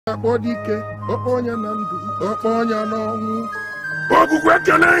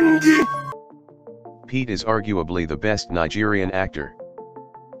Pete is arguably the best Nigerian actor.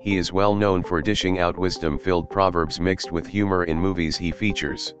 He is well known for dishing out wisdom-filled proverbs mixed with humor in movies he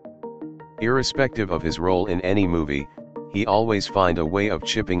features. Irrespective of his role in any movie, he always finds a way of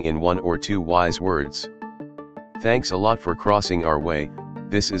chipping in one or two wise words. Thanks a lot for crossing our way.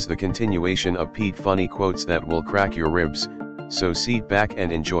 This is the continuation of Pete funny quotes that will crack your ribs, so sit back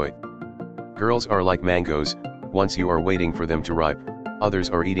and enjoy. Girls are like mangoes, once you are waiting for them to ripe, others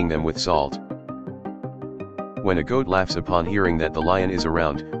are eating them with salt. When a goat laughs upon hearing that the lion is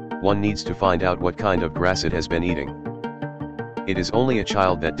around, one needs to find out what kind of grass it has been eating. It is only a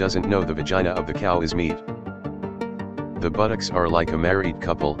child that doesn't know the vagina of the cow is meat. The buttocks are like a married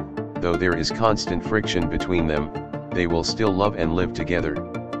couple, though there is constant friction between them, they will still love and live together.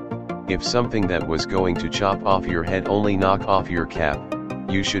 If something that was going to chop off your head only knock off your cap,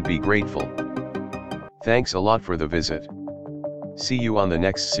 you should be grateful. Thanks a lot for the visit. See you on the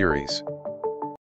next series.